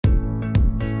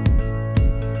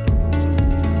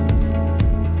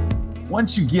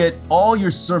Once you get all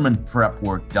your sermon prep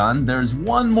work done, there's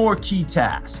one more key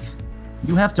task.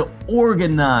 You have to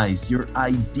organize your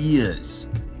ideas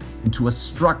into a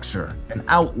structure, an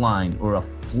outline, or a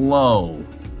flow.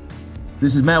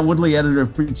 This is Matt Woodley, editor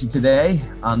of Preaching Today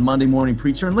on Monday Morning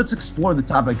Preacher, and let's explore the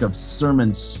topic of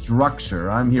sermon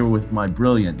structure. I'm here with my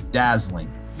brilliant,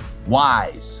 dazzling,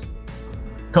 wise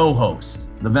co-host,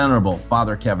 the venerable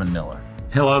Father Kevin Miller.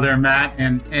 Hello there, Matt.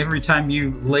 And every time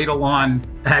you ladle on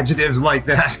adjectives like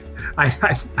that,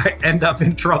 I end up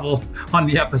in trouble on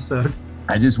the episode.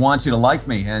 I just want you to like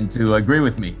me and to agree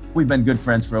with me. We've been good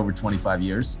friends for over 25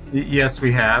 years. Yes,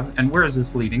 we have. And where is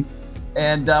this leading?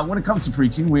 And when it comes to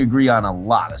preaching, we agree on a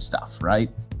lot of stuff, right?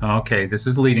 Okay, this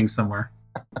is leading somewhere.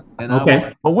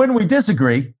 Okay. But when we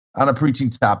disagree on a preaching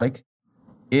topic,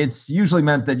 it's usually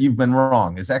meant that you've been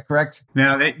wrong. Is that correct?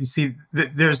 Now, you see,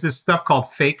 there's this stuff called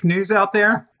fake news out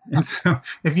there. And so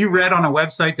if you read on a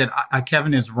website that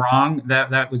Kevin is wrong,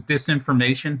 that was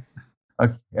disinformation.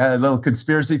 A little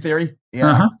conspiracy theory.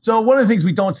 Yeah. Uh-huh. So one of the things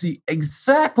we don't see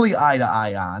exactly eye to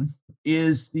eye on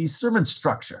is the sermon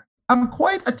structure. I'm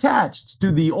quite attached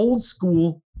to the old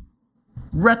school,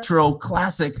 retro,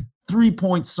 classic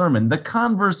 3-point sermon, the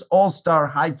Converse all-star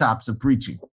high tops of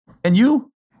preaching. And you?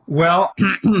 Well,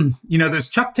 those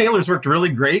Chuck Taylors worked really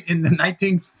great in the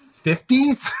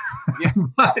 1950s, Yeah.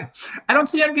 but I don't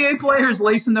see NBA players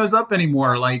lacing those up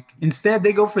anymore. Instead,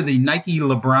 they go for the Nike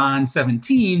LeBron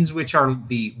 17s, which are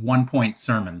the 1-point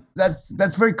sermon. That's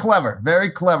very clever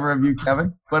of you,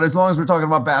 Kevin. But as long as we're talking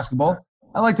about basketball,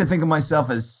 I like to think of myself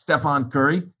as Stephen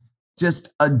Curry, just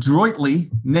adroitly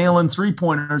nailing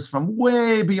 3-pointers from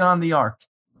way beyond the arc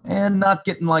and not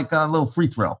getting like a little free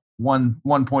throw, one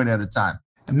point at a time.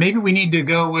 Maybe we need to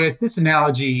go with this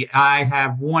analogy. I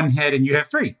have one head and you have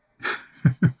 3.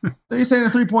 So you're saying a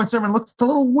 3-point sermon looks a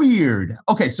little weird.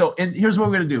 Okay, so here's what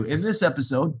we're going to do. In this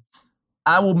episode,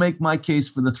 I will make my case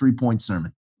for the 3-point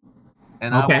sermon.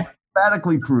 And I will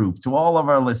radically prove to all of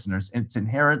our listeners its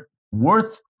inherent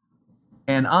worth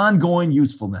and ongoing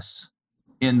usefulness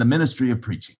in the ministry of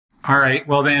preaching. All right.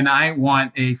 Well, then I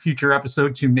want a future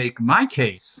episode to make my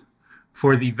case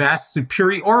for the vast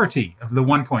superiority of the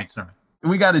 1-point sermon.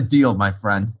 We got a deal, my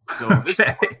friend. So this is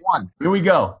one. Here we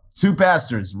go. 2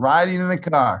 pastors riding in a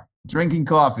car, drinking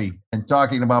coffee, and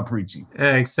talking about preaching.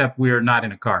 Except we are not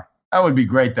in a car. That would be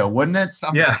great, though, wouldn't it?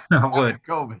 Yeah, it would.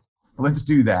 COVID. Let's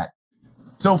do that.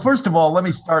 So first of all, let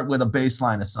me start with a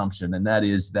baseline assumption, and that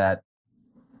is that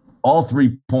all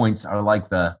 3 points are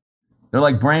they're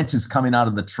like branches coming out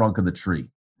of the trunk of the tree.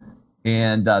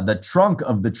 And the trunk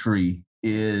of the tree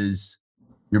is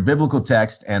your biblical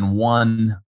text and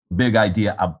one big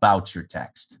idea about your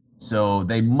text. So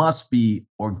they must be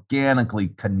organically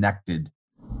connected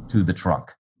to the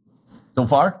trunk. So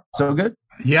far, so good?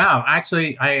 Yeah,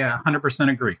 actually, I 100%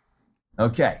 agree.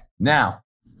 Okay. Now,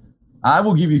 I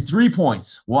will give you 3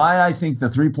 points why I think the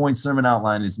 3-point sermon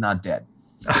outline is not dead.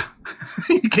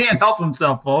 He can't help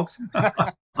himself, folks.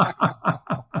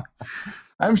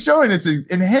 I'm showing its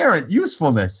inherent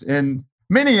usefulness in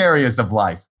many areas of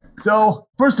life. So,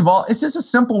 first of all, it's just a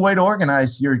simple way to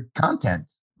organize your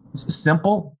content. It's just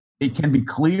simple. It can be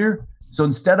clear. So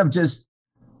instead of just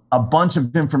a bunch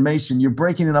of information, you're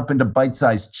breaking it up into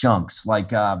bite-sized chunks.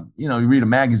 Like, you read a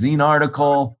magazine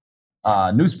article,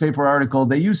 newspaper article.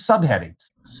 They use subheadings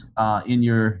in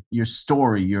your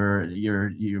story,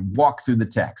 your walk through the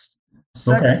text.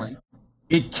 Secondly,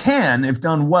 it can, if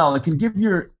done well, it can give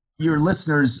your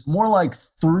listeners more like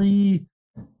 3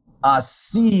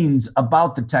 scenes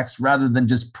about the text rather than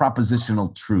just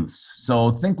propositional truths. So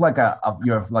think like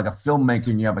you're like a filmmaker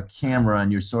and you have a camera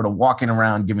and you're sort of walking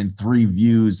around giving 3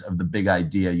 views of the big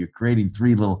idea. You're creating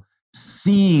 3 little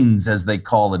scenes, as they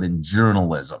call it in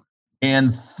journalism.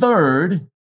 And third,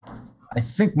 I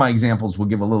think my examples will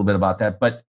give a little bit about that,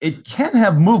 but it can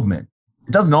have movement.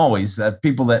 It doesn't always. But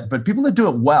people that do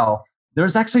it well,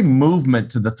 there's actually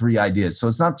movement to the 3 ideas. So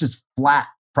it's not just flat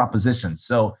propositions.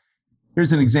 So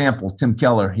here's an example. Tim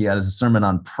Keller, he has a sermon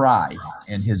on pride,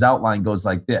 and his outline goes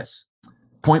like this.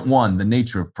 Point 1, the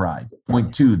nature of pride.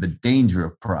 Point 2, the danger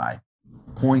of pride.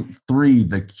 Point 3,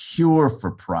 the cure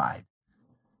for pride.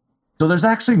 So there's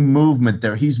actually movement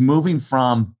there. He's moving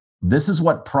from this is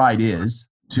what pride is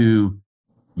to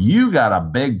you got a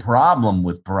big problem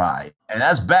with pride, and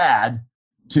that's bad,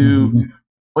 to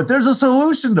but there's a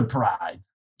solution to pride.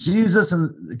 Jesus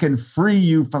can free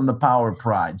you from the power of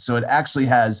pride. So it actually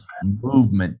has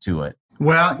movement to it.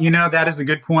 Well, that is a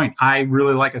good point. I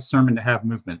really like a sermon to have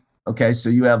movement. Okay, so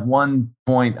you have 1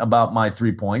 point about my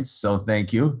 3 points. So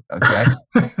thank you. Okay.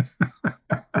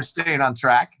 We're staying on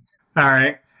track. All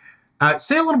right.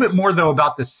 Say a little bit more, though,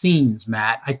 about the scenes,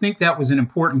 Matt. I think that was an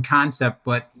important concept,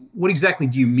 but what exactly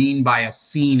do you mean by a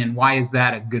scene, and why is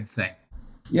that a good thing?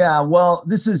 Yeah, well,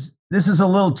 this is a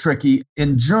little tricky.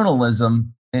 In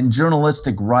journalism, in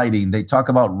journalistic writing, they talk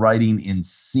about writing in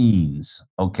scenes,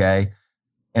 okay?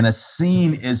 And a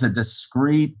scene is a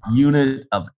discrete unit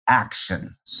of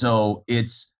action. So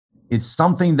it's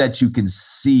something that you can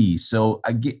see. So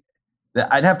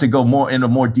I'd have to go more into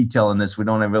more detail in this. We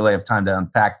don't really have time to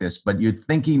unpack this, but you're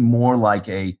thinking more like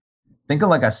think of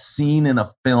like a scene in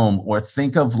a film, or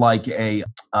think of like a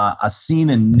scene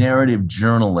in narrative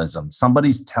journalism.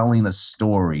 Somebody's telling a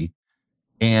story,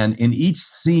 and in each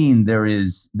scene there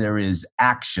is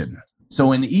action.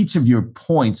 So in each of your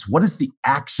points, what is the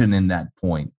action in that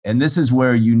point? And this is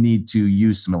where you need to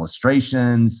use some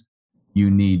illustrations.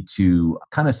 You need to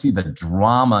kind of see the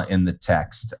drama in the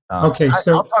text. Okay,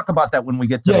 so I'll talk about that when we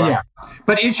get to yeah.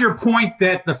 But is your point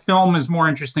that the film is more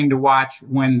interesting to watch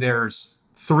when there's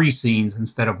 3 scenes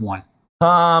instead of 1?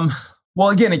 Well,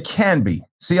 again, it can be.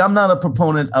 See, I'm not a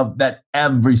proponent of that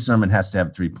every sermon has to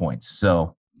have 3 points.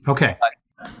 So okay,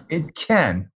 it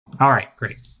can. All right,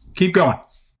 great. Keep going.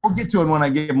 We'll get to it when I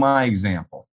give my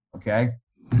example. Okay.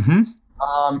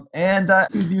 Mm-hmm. And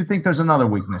do you think there's another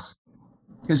weakness?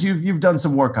 Because you've done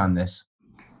some work on this.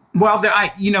 Well,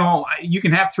 you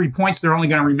can have 3 points. They're only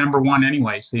going to remember 1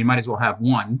 anyway, so you might as well have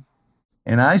 1.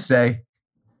 And I say,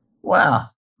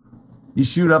 wow, you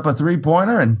shoot up a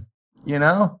 3-pointer and,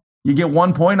 you get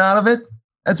 1 point out of it.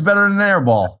 That's better than an air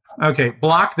ball. Okay,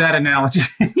 block that analogy.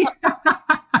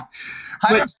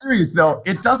 I'm serious, though.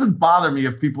 It doesn't bother me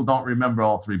if people don't remember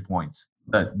all 3 points,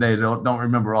 that they don't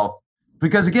remember all.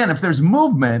 Because, again, if there's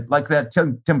movement, like that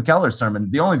Tim Keller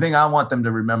sermon, the only thing I want them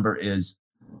to remember is,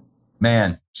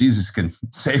 man, Jesus can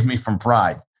save me from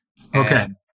pride. Okay.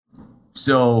 And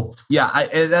so, yeah,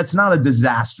 that's not a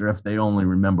disaster if they only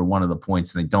remember one of the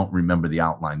points and they don't remember the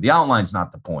outline. The outline's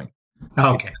not the point.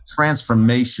 Okay. It's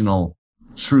transformational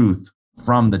truth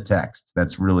from the text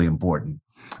that's really important.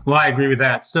 Well, I agree with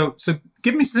that. So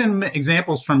give me some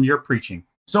examples from your preaching.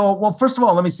 So, well, first of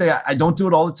all, let me say I don't do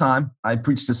it all the time. I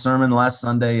preached a sermon last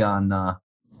Sunday on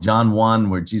John 1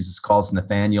 where Jesus calls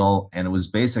Nathanael, and it was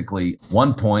basically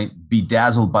 1 point, be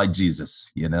dazzled by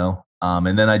Jesus,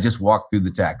 and then I just walked through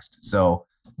the text. So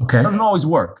It doesn't always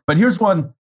work. But here's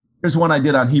one I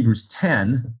did on Hebrews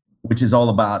 10, which is all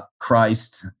about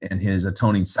Christ and his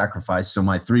atoning sacrifice. So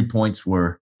my 3 points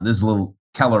were this is a little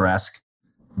Keller-esque,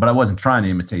 but I wasn't trying to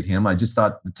imitate him. I just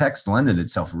thought the text lended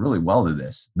itself really well to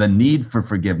this. The need for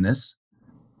forgiveness,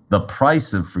 the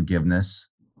price of forgiveness,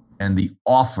 and the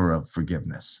offer of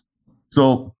forgiveness.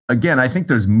 So again, I think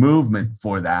there's movement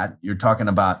for that. You're talking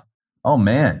about, oh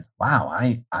man, wow,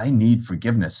 I need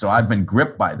forgiveness. So I've been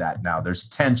gripped by that now. There's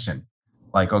tension.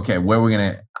 Like, okay,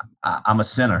 I'm a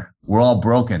sinner. We're all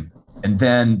broken. And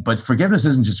then, but forgiveness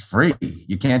isn't just free.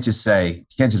 You can't just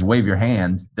wave your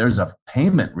hand. There's a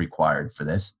payment required for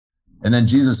this. And then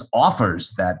Jesus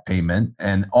offers that payment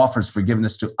and offers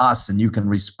forgiveness to us, and you can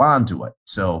respond to it.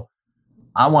 So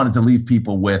I wanted to leave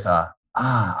people with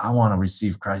I want to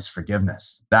receive Christ's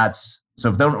forgiveness. So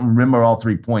if they don't remember all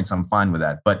 3 points, I'm fine with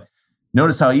that. But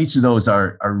notice how each of those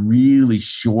are really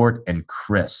short and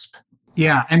crisp.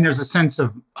 Yeah, and there's a sense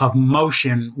of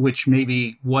motion, which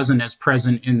maybe wasn't as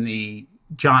present in the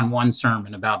John 1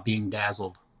 sermon about being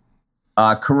dazzled.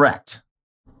 Correct.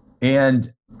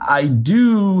 And I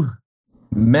do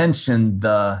mention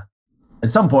at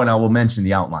some point I will mention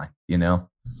the outline,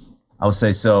 I'll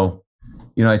say, so,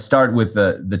 I start with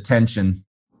the tension,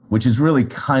 which is really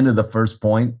kind of the first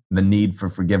point, the need for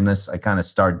forgiveness. I kind of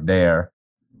start there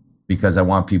because I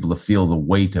want people to feel the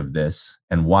weight of this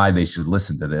and why they should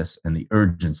listen to this and the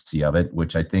urgency of it,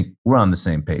 which I think we're on the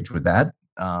same page with that.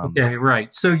 Okay,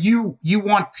 right. So you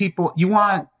want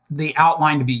the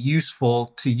outline to be useful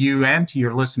to you and to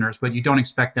your listeners, but you don't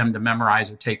expect them to memorize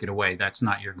or take it away. That's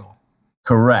not your goal.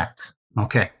 Correct.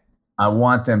 Okay. I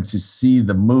want them to see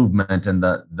the movement and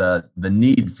the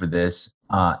need for this.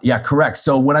 Yeah, correct.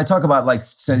 So when I talk about, like,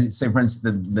 say for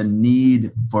instance, the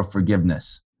need for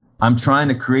forgiveness, I'm trying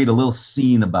to create a little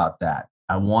scene about that.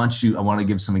 I want to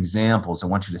give some examples. I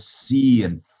want you to see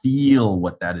and feel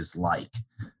what that is like,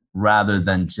 rather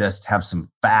than just have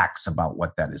some facts about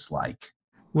what that is like.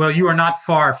 Well, you are not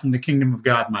far from the kingdom of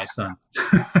God, my son.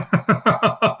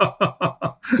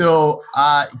 So,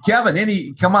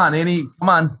 Kevin, come on,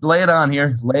 lay it on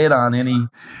here. Lay it on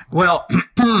Well,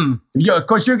 yeah, of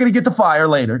course, you're going to get the fire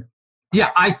later.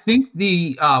 Yeah, I think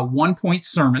the 1 point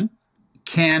sermon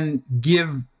can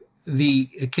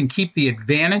keep the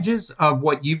advantages of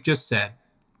what you've just said,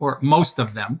 or most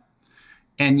of them,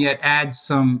 and yet add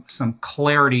some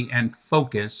clarity and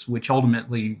focus, which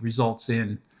ultimately results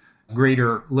in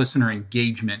greater listener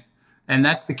engagement. And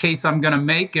that's the case I'm going to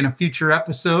make in a future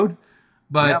episode.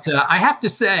 But I have to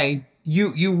say,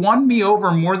 you won me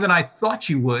over more than I thought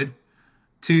you would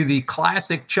to the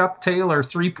classic Chuck Taylor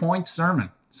 3-point sermon.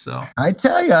 So I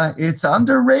tell you, it's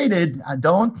underrated.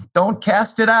 Don't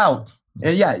cast it out.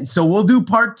 And yeah, so we'll do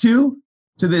part 2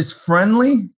 to this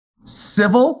friendly,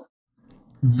 civil,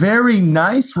 very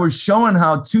nice. We're showing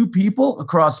how two people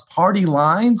across party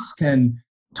lines can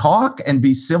talk and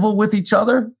be civil with each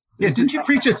other. Yeah, didn't you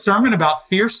preach a sermon about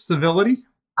fierce civility?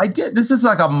 I did. This is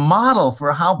like a model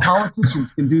for how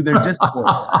politicians can do their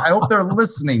discourse. I hope they're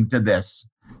listening to this.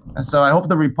 So I hope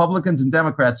the Republicans and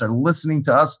Democrats are listening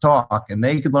to us talk, and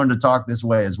they could learn to talk this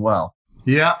way as well.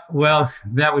 Yeah, well,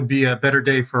 that would be a better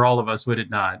day for all of us, would it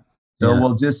not? So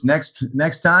we'll just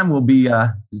next time we'll be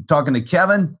talking to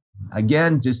Kevin.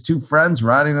 Again, just two friends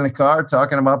riding in a car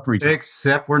talking about preaching.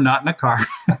 Except we're not in a car.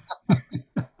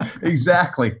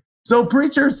 Exactly. So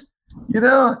preachers,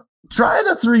 try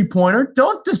the 3-pointer.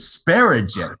 Don't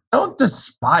disparage it. Don't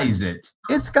despise it.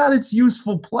 It's got its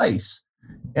useful place.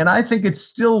 And I think it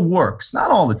still works.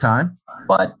 Not all the time,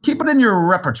 but keep it in your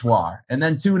repertoire and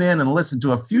then tune in and listen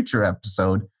to a future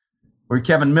episode where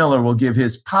Kevin Miller will give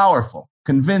his powerful,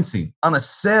 convincing,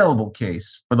 unassailable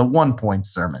case for the 1-point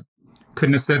sermon.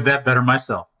 Couldn't have said that better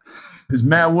myself. This is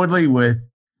Matt Woodley with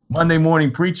Monday Morning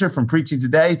Preacher from Preaching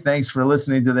Today. Thanks for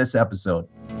listening to this episode.